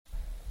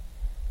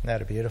Isn't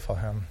that a beautiful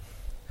hymn?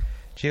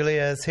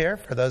 Julia is here.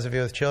 For those of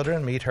you with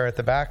children, meet her at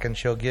the back and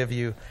she'll give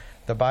you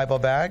the Bible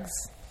bags.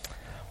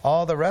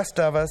 All the rest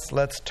of us,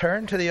 let's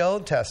turn to the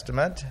Old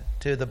Testament,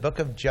 to the book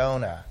of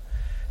Jonah.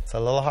 It's a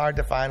little hard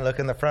to find. Look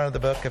in the front of the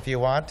book if you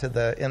want, to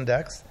the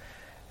index,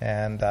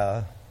 and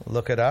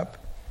look it up.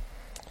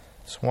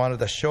 It's one of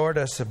the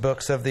shortest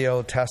books of the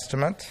Old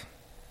Testament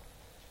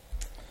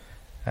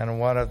and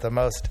one of the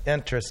most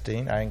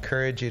interesting. I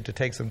encourage you to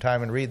take some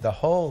time and read the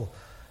whole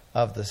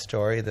of the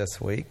story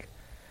this week.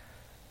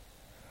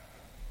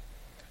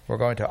 We're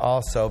going to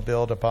also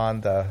build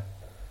upon the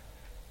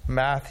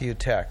Matthew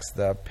text,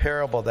 the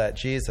parable that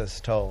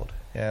Jesus told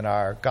in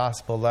our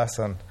gospel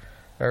lesson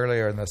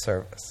earlier in the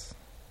service.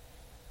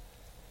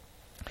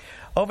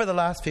 Over the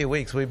last few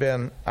weeks, we've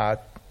been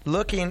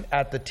looking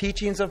at the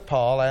teachings of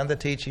Paul and the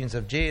teachings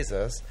of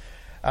Jesus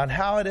on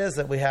how it is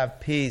that we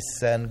have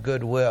peace and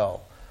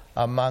goodwill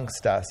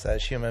amongst us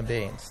as human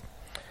beings.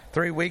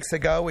 3 weeks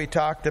ago, we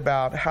talked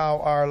about how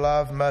our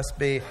love must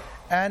be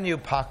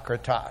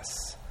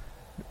anupokritos,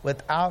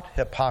 without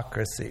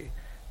hypocrisy,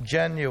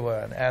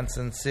 genuine and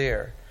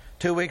sincere.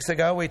 2 weeks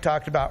ago, we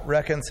talked about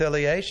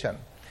reconciliation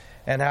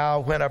and how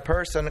when a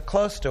person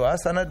close to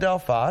us, an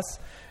adelphos,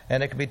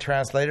 and it can be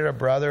translated a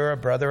brother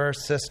or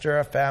sister,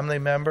 a family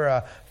member,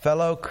 a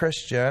fellow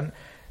Christian,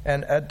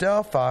 and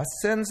adelphos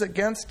sins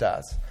against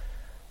us,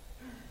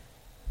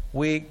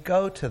 we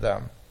go to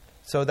them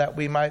so that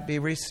we might be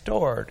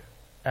restored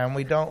and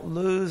we don't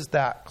lose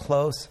that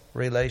close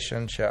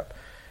relationship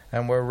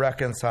and we're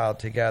reconciled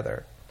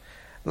together.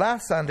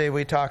 Last Sunday,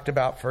 we talked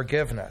about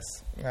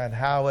forgiveness and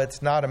how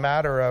it's not a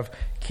matter of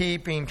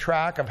keeping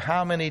track of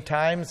how many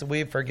times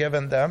we've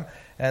forgiven them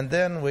and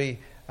then we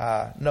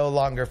no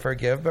longer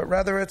forgive, but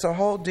rather it's a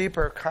whole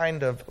deeper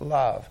kind of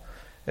love.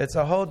 It's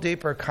a whole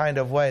deeper kind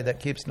of way that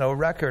keeps no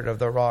record of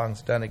the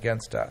wrongs done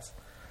against us.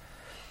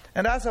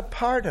 And as a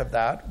part of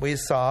that, we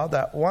saw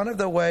that one of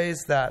the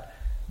ways that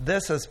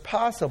this is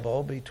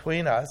possible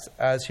between us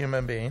as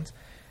human beings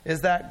is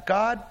that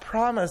God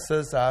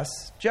promises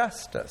us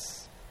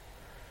justice.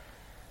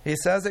 He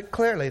says it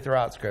clearly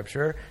throughout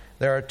Scripture.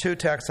 There are 2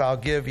 texts I'll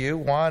give you.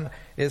 One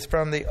is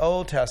from the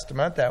Old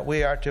Testament, that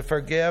we are to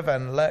forgive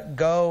and let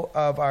go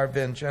of our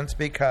vengeance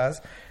because,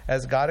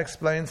 as God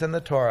explains in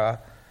the Torah,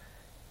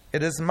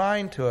 it is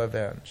mine to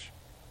avenge.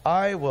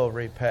 I will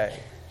repay.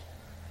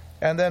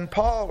 And then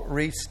Paul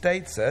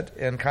restates it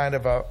in kind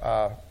of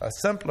a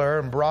simpler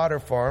and broader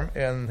form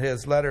in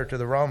his letter to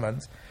the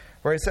Romans,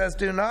 where he says,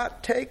 "Do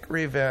not take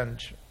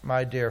revenge,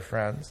 my dear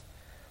friends,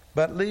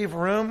 but leave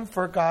room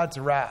for God's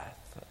wrath."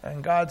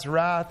 And God's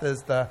wrath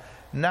is the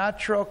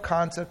natural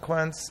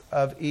consequence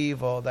of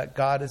evil that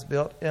God has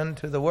built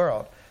into the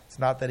world. It's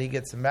not that he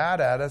gets mad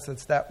at us.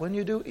 It's that when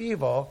you do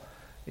evil,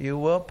 you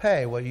will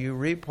pay. Well, you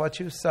reap what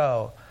you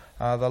sow.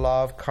 The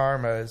law of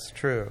karma is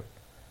true.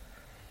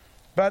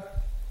 But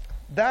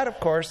that, of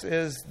course,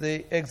 is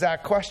the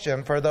exact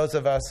question for those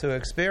of us who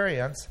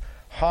experience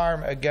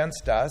harm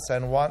against us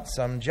and want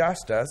some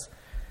justice.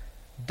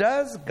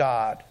 Does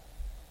God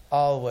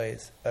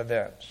always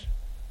avenge?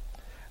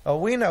 Well,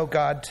 we know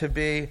God to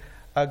be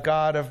a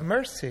God of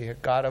mercy, a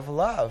God of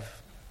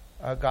love,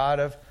 a God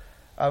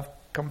of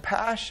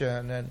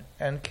compassion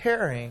and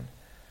caring.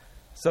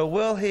 So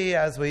will he,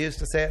 as we used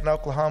to say it in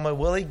Oklahoma,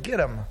 will he get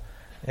them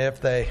if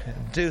they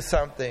do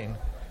something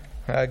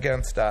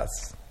against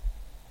us?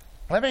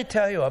 Let me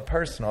tell you a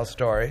personal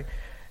story.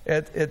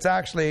 It's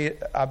actually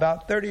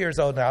about 30 years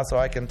old now, so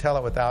I can tell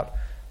it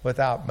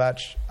without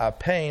much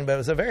pain, but it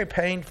was a very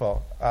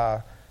painful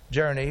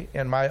journey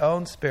in my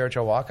own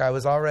spiritual walk. I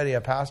was already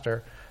a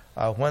pastor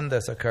when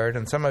this occurred,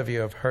 and some of you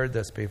have heard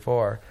this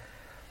before.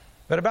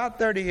 But about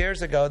 30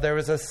 years ago, there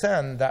was a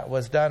sin that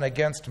was done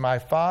against my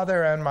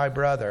father and my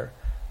brother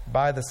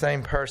by the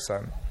same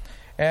person.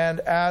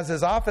 And as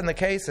is often the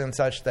case in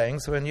such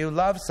things, when you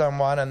love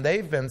someone and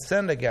they've been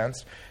sinned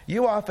against,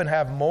 you often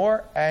have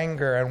more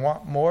anger and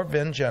want more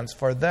vengeance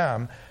for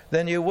them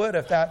than you would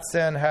if that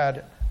sin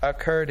had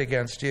occurred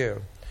against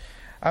you.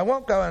 I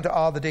won't go into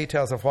all the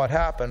details of what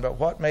happened, but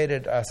what made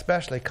it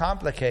especially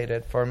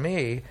complicated for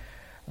me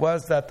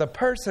was that the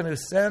person who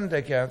sinned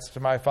against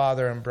my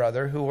father and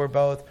brother, who were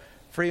both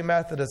Free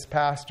Methodist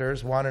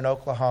pastors, one in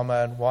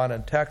Oklahoma and one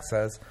in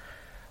Texas,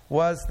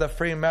 was the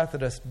Free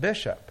Methodist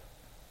bishop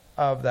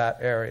of that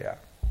area.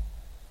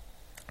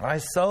 I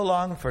so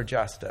longed for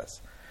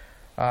justice.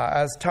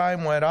 As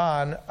time went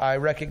on, I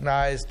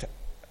recognized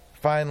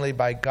finally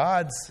by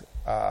God's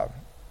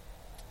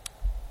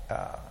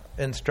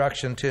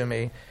instruction to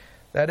me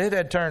that it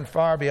had turned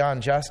far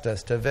beyond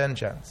justice to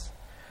vengeance.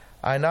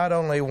 I not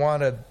only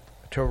wanted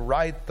to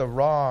right the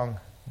wrong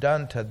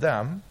done to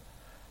them,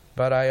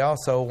 but I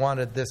also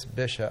wanted this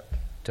bishop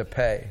to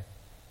pay.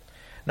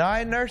 Now,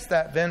 I nurse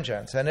that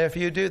vengeance, and if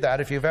you do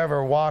that, if you've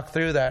ever walked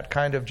through that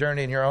kind of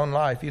journey in your own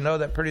life, you know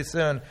that pretty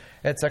soon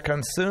it's a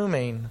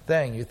consuming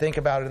thing. You think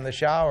about it in the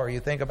shower. You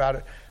think about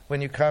it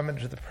when you come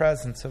into the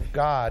presence of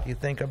God. You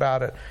think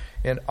about it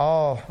in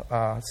all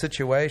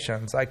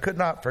situations. I could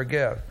not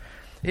forgive,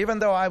 even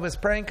though I was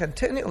praying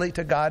continually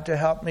to God to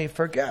help me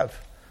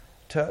forgive,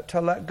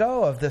 to let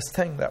go of this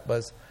thing that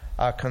was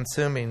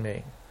consuming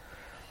me.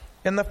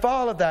 In the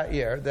fall of that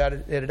year, that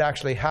it had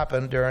actually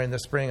happened during the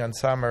spring and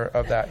summer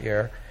of that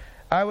year,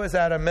 I was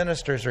at a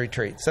minister's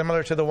retreat,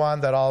 similar to the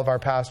one that all of our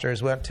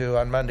pastors went to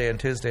on Monday and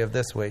Tuesday of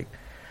this week.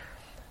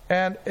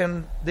 And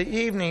in the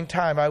evening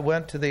time, I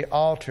went to the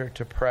altar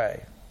to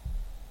pray.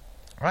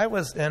 I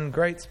was in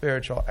great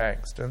spiritual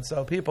angst, and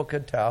so people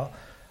could tell.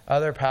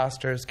 Other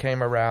pastors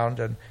came around,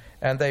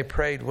 and they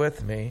prayed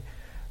with me,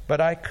 but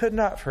I could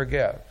not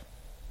forgive.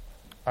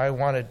 I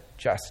wanted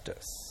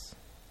justice.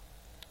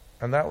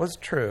 And that was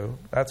true.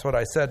 That's what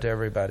I said to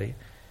everybody.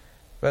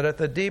 But at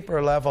the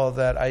deeper level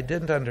that I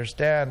didn't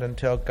understand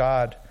until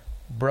God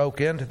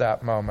broke into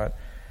that moment,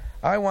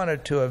 I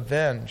wanted to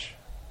avenge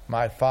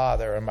my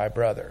father and my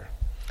brother.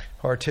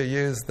 Or to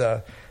use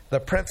the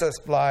Princess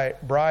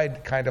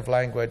Bride kind of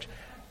language,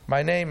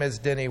 my name is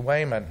Denny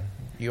Wayman.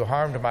 You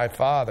harmed my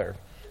father.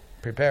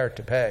 Prepare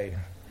to pay.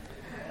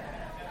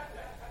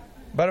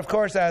 But of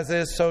course, as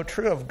is so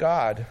true of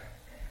God,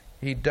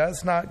 He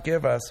does not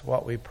give us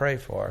what we pray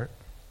for.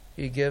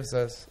 He gives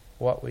us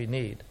what we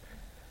need.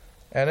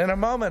 And in a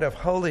moment of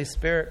Holy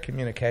Spirit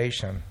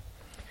communication,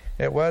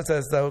 it was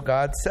as though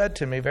God said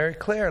to me very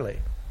clearly,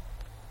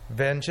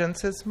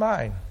 vengeance is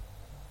mine.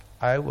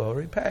 I will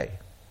repay.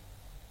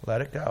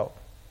 Let it go.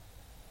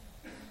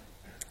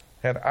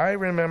 And I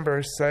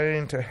remember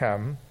saying to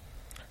him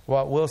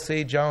what we'll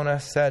see Jonah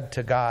said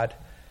to God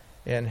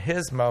in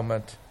his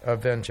moment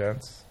of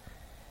vengeance.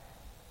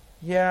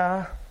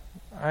 Yeah,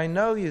 I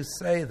know you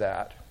say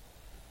that,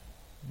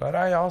 but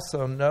I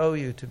also know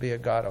you to be a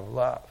God of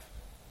love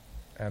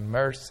and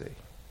mercy,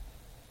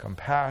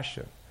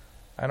 compassion.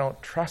 I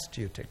don't trust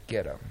you to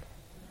get him.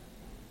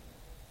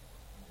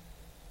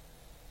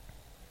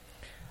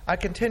 I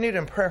continued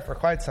in prayer for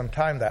quite some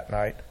time that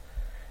night,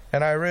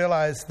 and I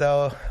realized,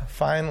 though,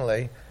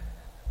 finally,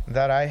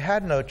 that I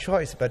had no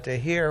choice but to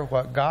hear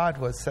what God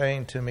was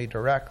saying to me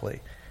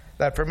directly.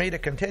 That for me to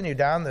continue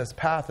down this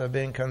path of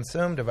being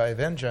consumed by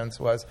vengeance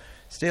was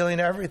stealing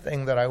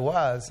everything that I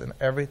was and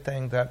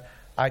everything that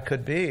I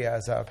could be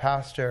as a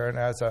pastor and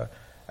as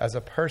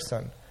a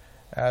person,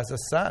 as a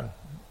son,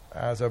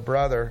 as a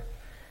brother.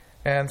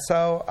 And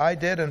so I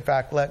did, in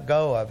fact, let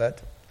go of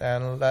it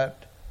and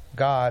let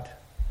God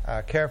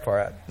care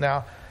for it.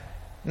 Now,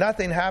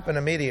 nothing happened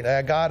immediately.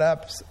 I got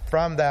up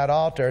from that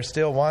altar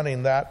still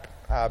wanting that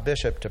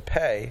bishop to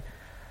pay,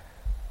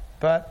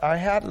 but I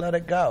had let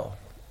it go.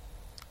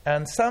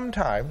 And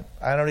sometime,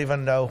 I don't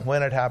even know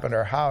when it happened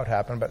or how it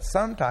happened, but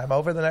sometime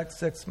over the next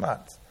 6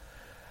 months,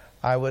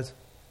 I was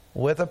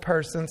with a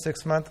person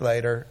 6 months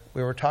later.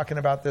 We were talking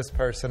about this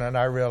person, and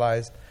I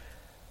realized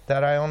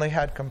that I only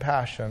had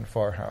compassion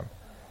for him.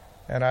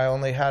 And I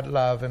only had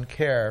love and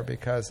care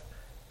because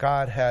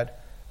God had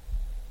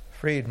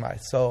freed my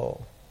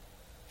soul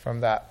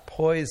from that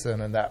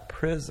poison and that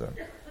prison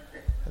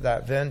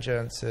that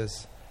vengeance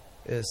is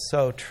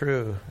so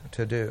true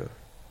to do.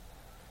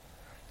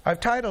 I've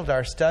titled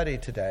our study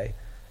today,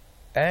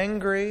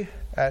 Angry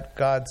at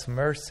God's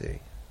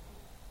Mercy.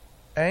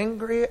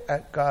 Angry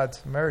at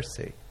God's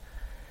mercy.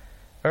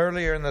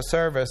 Earlier in the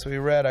service, we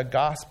read a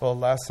gospel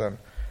lesson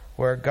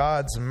where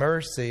God's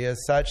mercy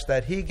is such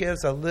that He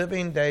gives a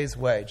living day's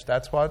wage.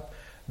 That's what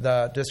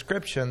the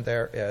description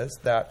there is,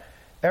 that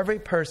every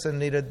person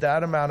needed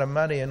that amount of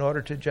money in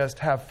order to just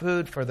have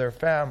food for their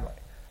family.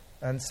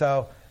 And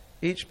so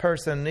each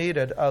person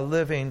needed a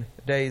living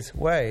day's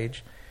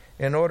wage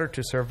in order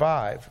to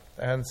survive.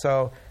 And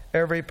so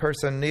every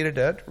person needed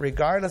it,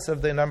 regardless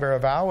of the number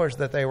of hours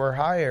that they were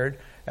hired,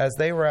 as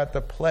they were at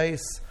the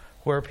place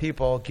where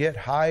people get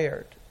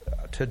hired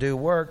to do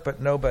work,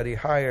 but nobody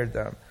hired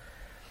them.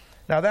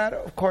 Now that,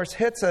 of course,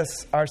 hits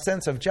us, our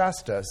sense of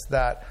justice,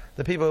 that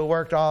the people who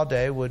worked all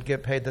day would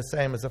get paid the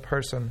same as a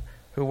person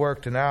who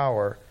worked an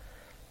hour.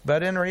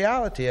 But in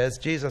reality, as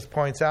Jesus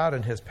points out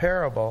in his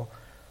parable,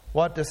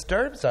 what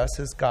disturbs us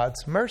is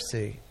God's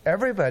mercy.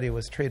 Everybody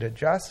was treated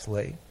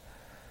justly,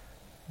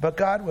 but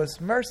God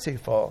was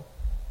merciful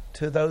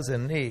to those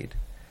in need.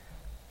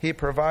 He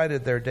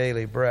provided their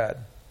daily bread.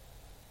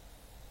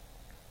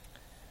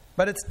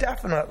 But it's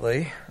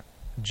definitely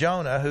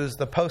Jonah who's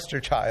the poster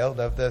child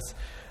of this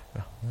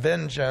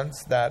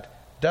vengeance that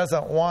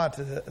doesn't want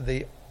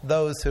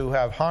those who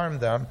have harmed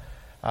them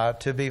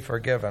to be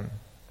forgiven.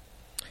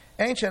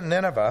 Ancient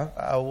Nineveh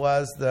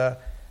was the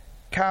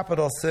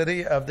capital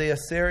city of the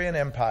Assyrian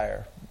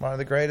Empire, one of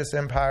the greatest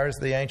empires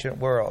of the ancient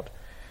world.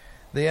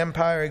 The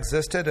empire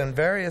existed in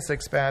various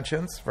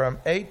expansions from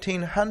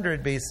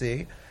 1800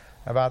 BC,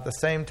 about the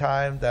same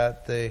time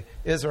that the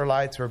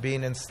Israelites were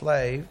being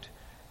enslaved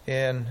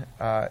in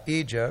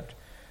Egypt,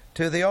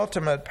 to the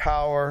ultimate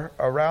power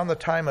around the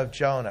time of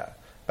Jonah,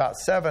 about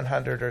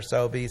 700 or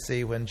so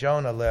BC when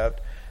Jonah lived.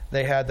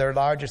 They had their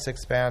largest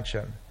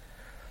expansion.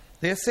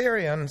 The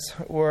Assyrians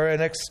were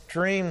an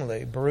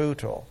extremely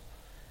brutal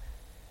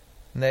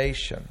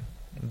nation.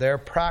 Their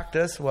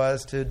practice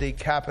was to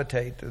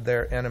decapitate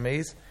their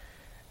enemies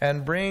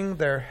and bring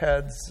their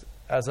heads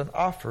as an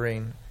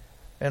offering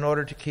in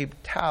order to keep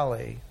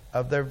tally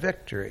of their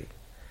victory.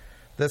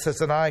 This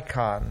is an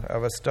icon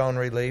of a stone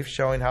relief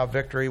showing how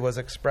victory was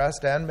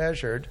expressed and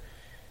measured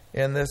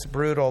in this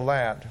brutal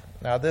land.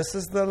 Now, this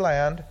is the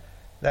land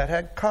that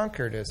had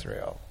conquered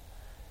Israel,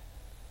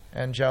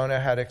 and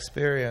Jonah had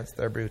experienced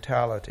their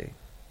brutality.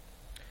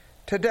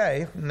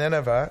 Today,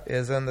 Nineveh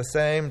is in the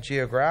same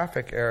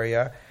geographic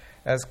area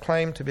as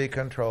claimed to be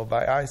controlled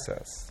by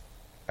ISIS.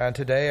 And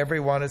today,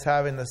 everyone is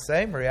having the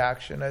same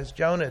reaction as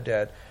Jonah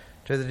did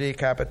to the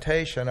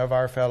decapitation of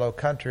our fellow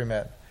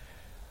countrymen.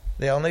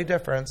 The only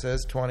difference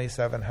is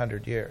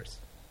 2,700 years.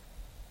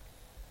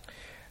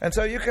 And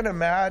so you can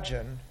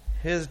imagine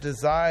his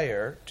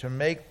desire to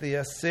make the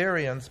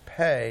Assyrians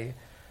pay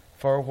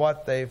for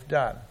what they've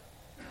done.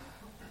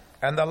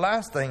 And the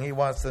last thing he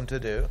wants them to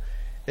do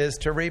is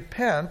to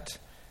repent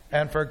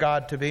and for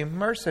God to be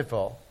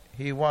merciful.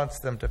 He wants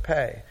them to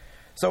pay.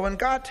 So when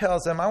God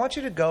tells them, I want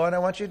you to go and I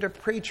want you to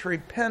preach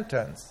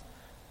repentance,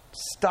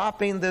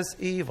 stopping this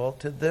evil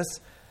to this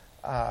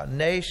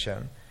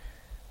nation,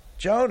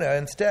 Jonah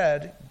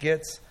instead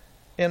gets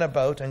in a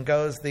boat and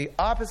goes the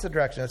opposite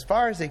direction as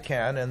far as he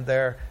can in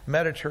their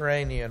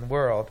Mediterranean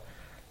world.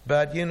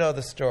 But you know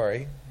the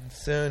story.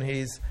 Soon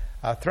he's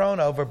thrown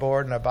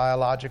overboard and a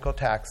biological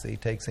taxi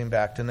takes him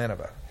back to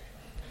Nineveh.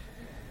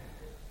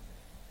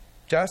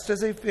 Just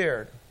as he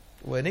feared,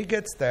 when he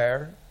gets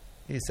there,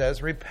 he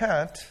says,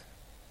 repent,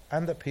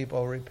 and the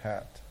people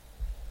repent.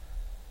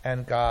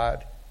 And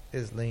God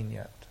is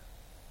lenient.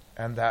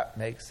 And that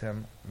makes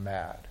him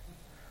mad.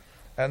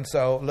 And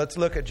so let's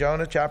look at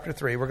Jonah chapter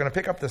 3. We're going to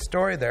pick up the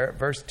story there at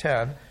verse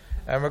 10,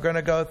 and we're going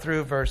to go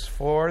through verse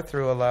 4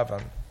 through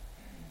 11.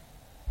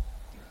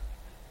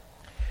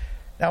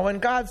 Now when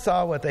God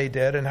saw what they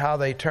did and how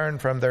they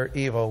turned from their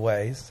evil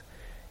ways,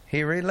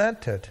 he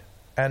relented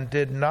and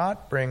did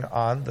not bring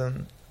on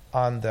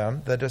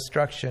them the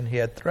destruction he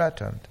had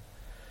threatened.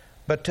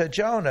 But to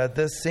Jonah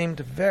this seemed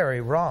very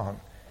wrong,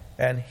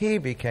 and he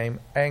became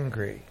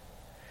angry.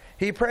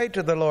 He prayed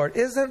to the Lord,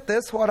 isn't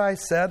this what I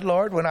said,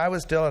 Lord, when I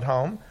was still at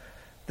home?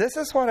 This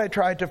is what I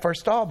tried to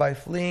forestall by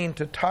fleeing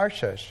to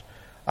Tarshish.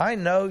 I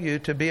know you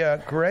to be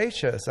a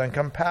gracious and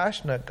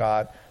compassionate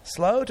God,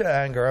 slow to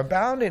anger,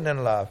 abounding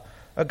in love,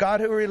 a God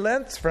who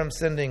relents from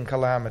sending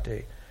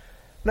calamity.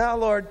 Now,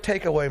 Lord,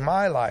 take away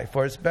my life,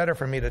 for it's better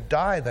for me to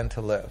die than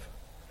to live.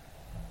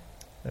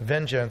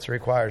 Vengeance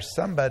requires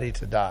somebody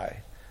to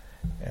die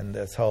in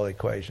this whole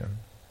equation.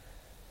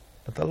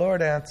 But the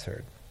Lord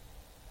answered,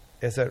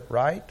 is it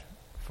right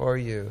for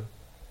you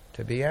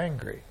to be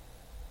angry?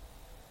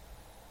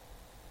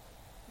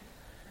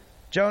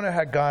 Jonah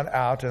had gone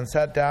out and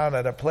sat down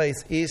at a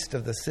place east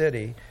of the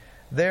city.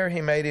 There he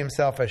made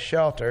himself a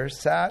shelter,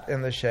 sat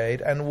in the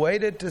shade, and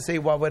waited to see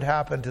what would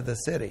happen to the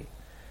city.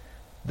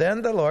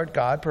 Then the Lord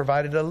God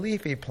provided a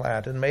leafy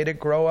plant and made it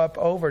grow up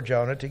over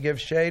Jonah to give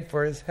shade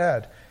for his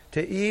head,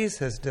 to ease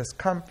his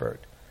discomfort.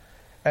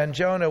 And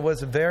Jonah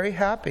was very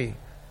happy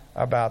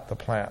about the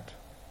plant.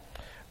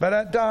 But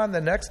at dawn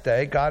the next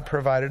day, God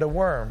provided a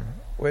worm,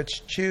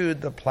 which chewed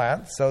the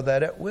plant so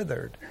that it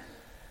withered.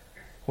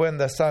 When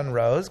the sun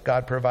rose,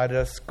 God provided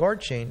a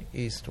scorching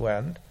east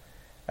wind,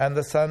 and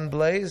the sun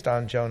blazed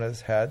on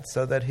Jonah's head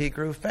so that he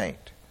grew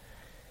faint.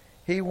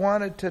 He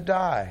wanted to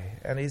die,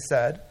 and he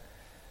said,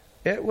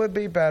 it would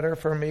be better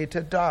for me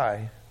to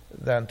die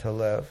than to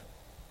live.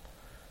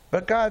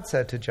 But God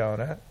said to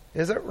Jonah,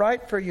 is it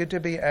right for you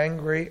to be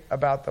angry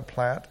about the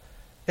plant?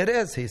 It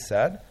is, he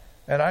said,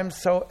 and I'm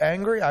so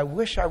angry I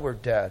wish I were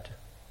dead.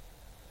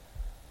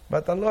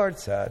 But the Lord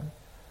said,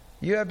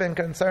 you have been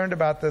concerned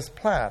about this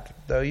plant,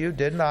 though you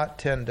did not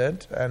tend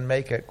it and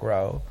make it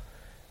grow.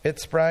 It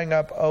sprang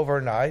up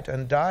overnight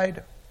and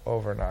died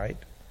overnight.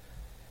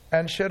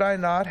 And should I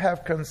not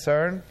have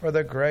concern for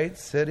the great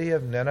city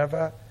of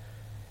Nineveh,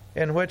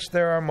 in which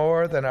there are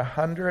more than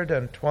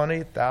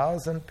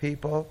 120,000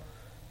 people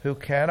who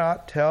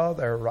cannot tell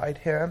their right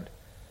hand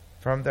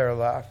from their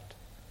left,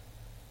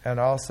 and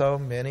also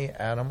many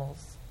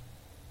animals?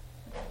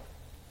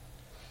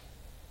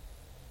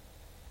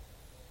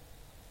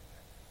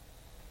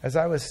 As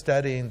I was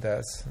studying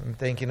this and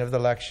thinking of the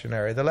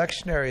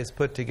lectionary is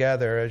put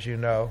together, as you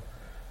know,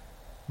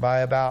 by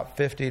about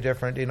 50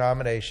 different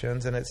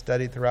denominations, and it's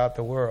studied throughout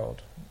the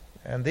world.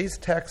 And these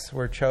texts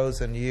were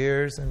chosen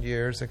years and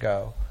years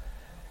ago,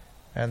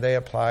 and they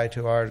apply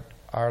to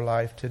our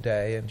life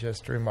today in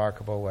just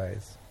remarkable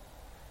ways.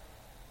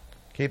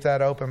 Keep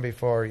that open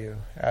before you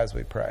as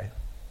we pray.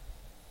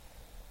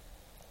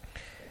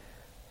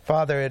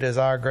 Father, it is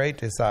our great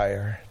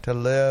desire to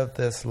live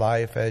this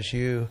life as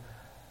you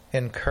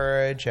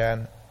encourage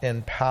and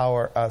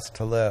empower us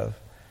to live.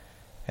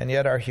 And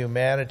yet our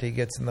humanity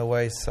gets in the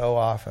way so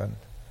often.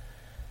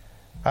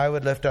 I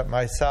would lift up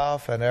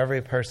myself and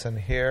every person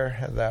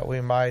here that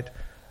we might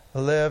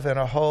live in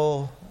a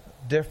whole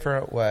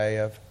different way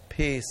of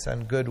peace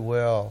and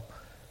goodwill,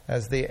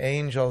 as the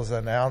angels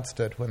announced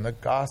it when the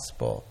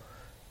gospel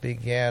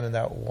began in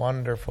that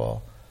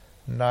wonderful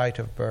night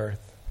of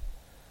birth.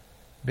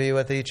 Be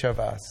with each of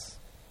us.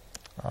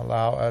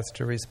 Allow us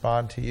to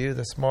respond to you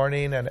this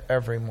morning and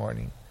every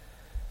morning,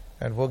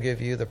 and we'll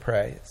give you the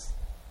praise.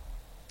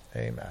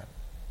 Amen.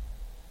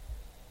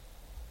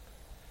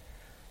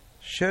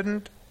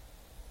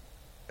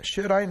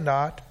 should I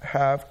not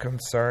have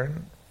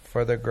concern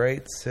for the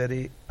great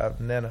city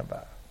of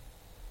Nineveh?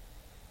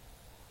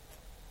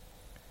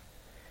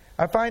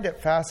 I find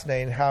it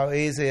fascinating how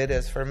easy it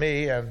is for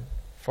me and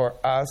for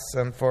us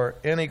and for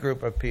any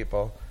group of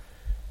people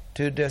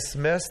to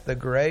dismiss the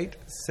great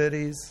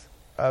cities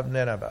of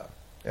Nineveh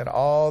in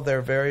all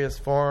their various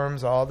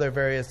forms, all their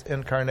various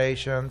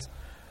incarnations,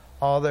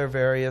 all their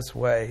various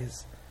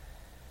ways.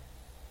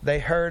 They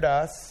hurt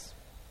us,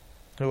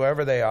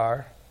 whoever they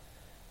are,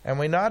 and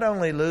we not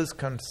only lose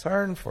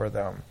concern for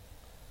them,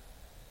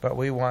 but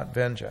we want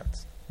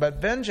vengeance.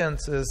 But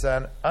vengeance is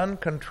an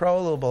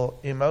uncontrollable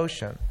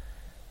emotion,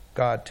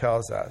 God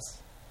tells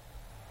us.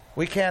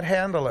 We can't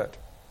handle it,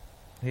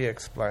 he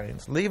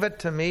explains. Leave it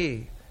to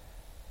me,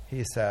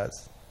 he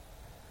says.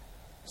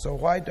 So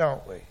why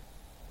don't we?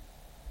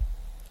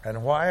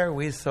 And why are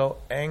we so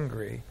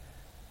angry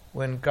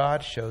when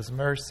God shows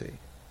mercy?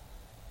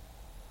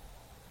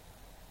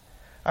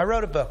 I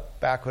wrote a book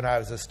back when I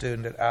was a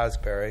student at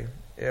Asbury.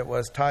 It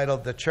was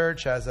titled The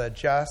Church as a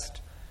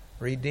Just,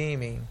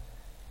 Redeeming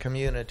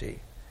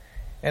Community.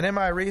 And in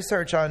my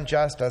research on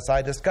justice,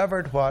 I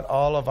discovered what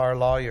all of our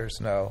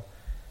lawyers know.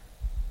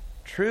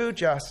 True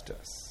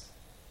justice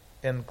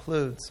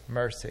includes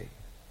mercy.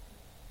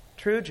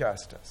 True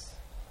justice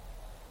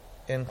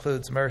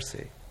includes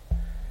mercy.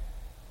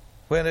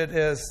 When it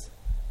is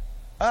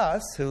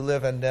us who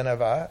live in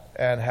Nineveh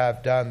and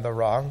have done the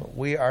wrong,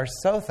 we are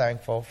so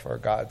thankful for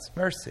God's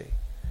mercy.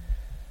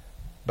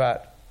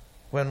 But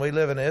when we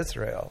live in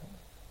Israel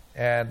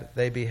and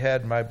they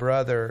behead my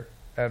brother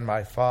and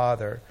my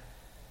father,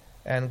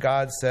 and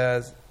God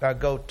says, now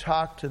go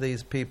talk to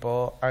these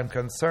people. I'm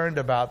concerned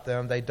about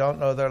them. They don't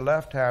know their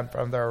left hand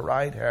from their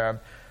right hand.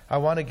 I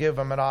want to give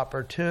them an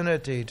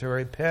opportunity to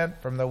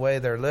repent from the way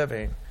they're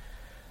living.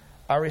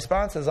 Our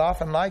response is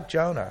often like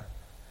Jonah.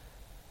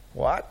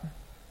 What?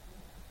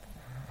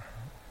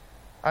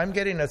 I'm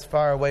getting as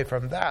far away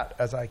from that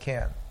as I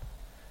can.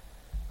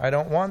 I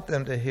don't want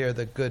them to hear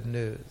the good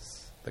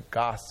news, the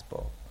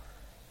gospel,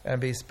 and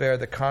be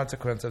spared the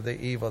consequence of the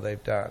evil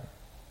they've done.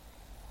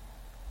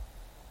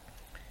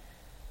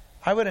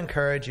 I would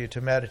encourage you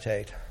to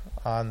meditate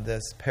on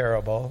this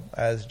parable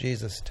as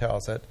Jesus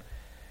tells it,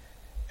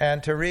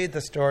 and to read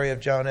the story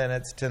of Jonah in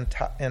its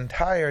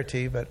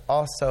entirety, but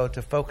also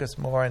to focus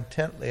more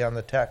intently on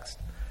the text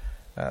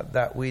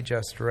that we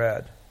just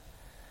read.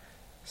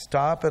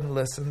 Stop and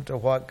listen to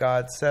what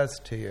God says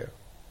to you.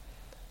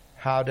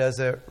 How does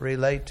it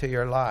relate to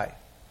your life?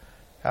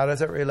 How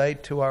does it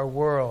relate to our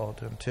world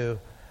and to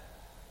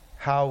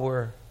how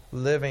we're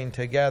living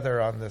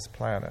together on this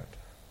planet?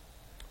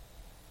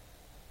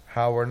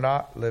 How we're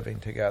not living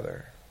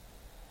together.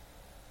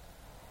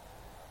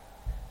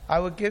 I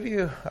would give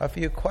you a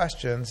few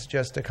questions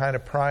just to kind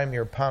of prime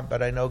your pump,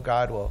 but I know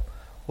God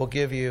will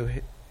give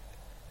you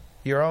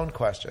your own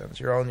questions,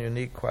 your own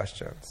unique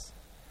questions.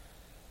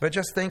 But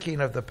just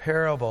thinking of the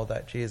parable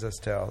that Jesus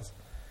tells,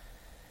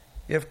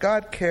 if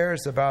God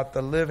cares about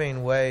the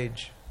living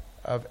wage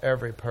of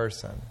every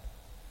person,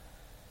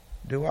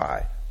 do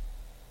I?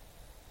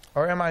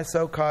 Or am I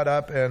so caught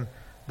up in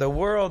the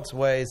world's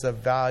ways of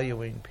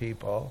valuing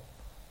people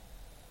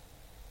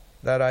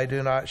that I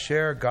do not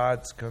share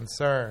God's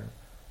concern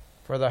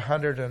for the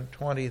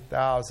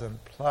 120,000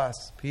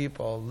 plus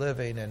people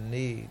living in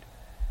need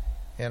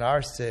in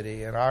our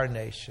city, in our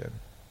nation,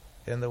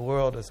 in the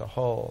world as a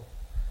whole?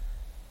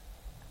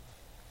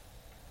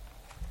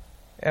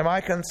 Am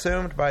I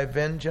consumed by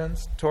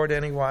vengeance toward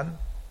anyone?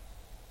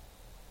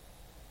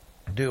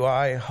 Do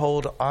I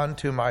hold on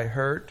to my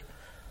hurt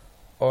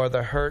or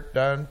the hurt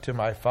done to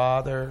my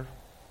father,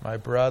 my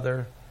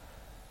brother,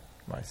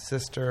 my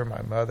sister,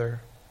 my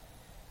mother,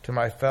 to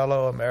my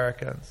fellow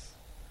Americans,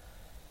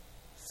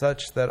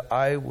 such that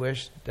I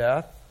wish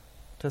death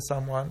to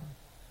someone,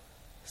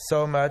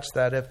 so much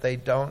that if they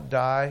don't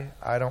die,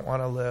 I don't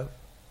want to live?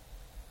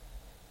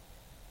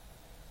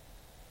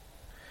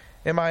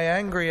 Am I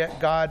angry at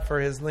God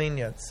for His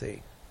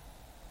leniency,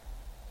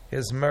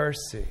 His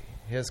mercy,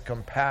 His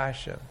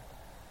compassion?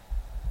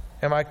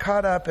 Am I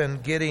caught up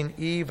in getting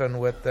even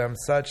with them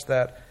such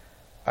that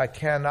I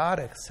cannot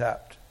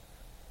accept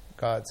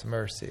God's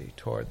mercy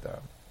toward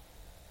them?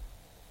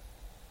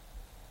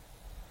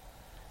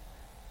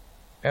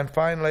 And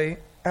finally,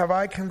 have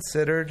I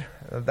considered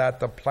that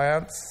the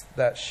plants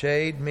that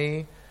shade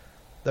me,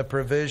 the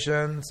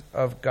provisions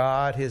of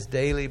God, His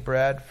daily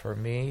bread for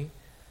me,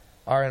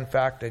 are in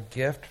fact a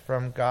gift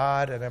from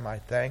God, and am I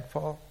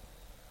thankful?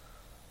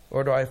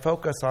 Or do I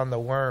focus on the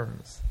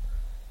worms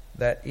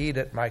that eat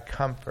at my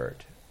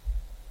comfort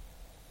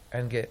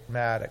and get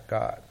mad at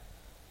God?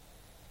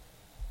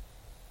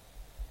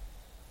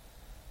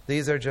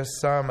 These are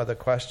just some of the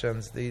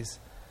questions this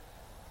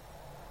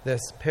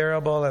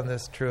parable and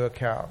this true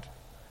account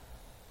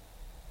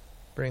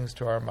brings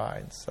to our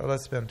minds. So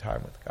let's spend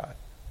time with God.